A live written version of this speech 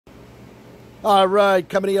All right,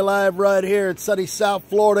 coming to you live right here in sunny South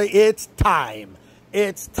Florida. It's time.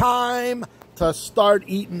 It's time to start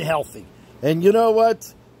eating healthy. And you know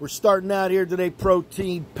what? We're starting out here today,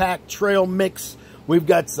 protein packed trail mix. We've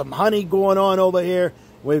got some honey going on over here.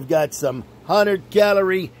 We've got some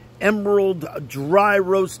 100-calorie emerald dry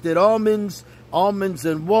roasted almonds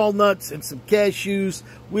and walnuts, and some cashews.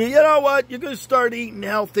 You know what? You're going to start eating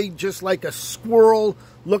healthy just like a squirrel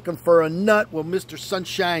looking for a nut. Well, Mr.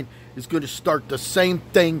 Sunshine is going to start the same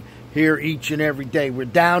thing here each and every day. We're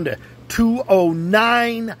down to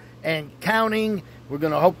 209 and counting. We're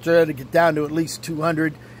going to hope to get down to at least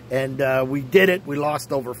 200. And we did it. We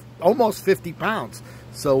lost over almost 50 pounds.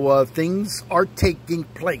 So things are taking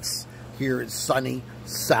place here in sunny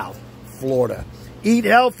South Florida. Eat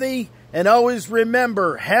healthy. And always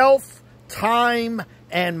remember, health, time,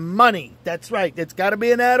 and money. That's right. It's got to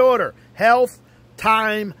be in that order. Health,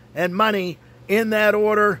 time, and money in that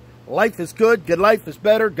order. Life is good. Good life is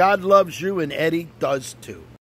better. God loves you, and Eddie does too.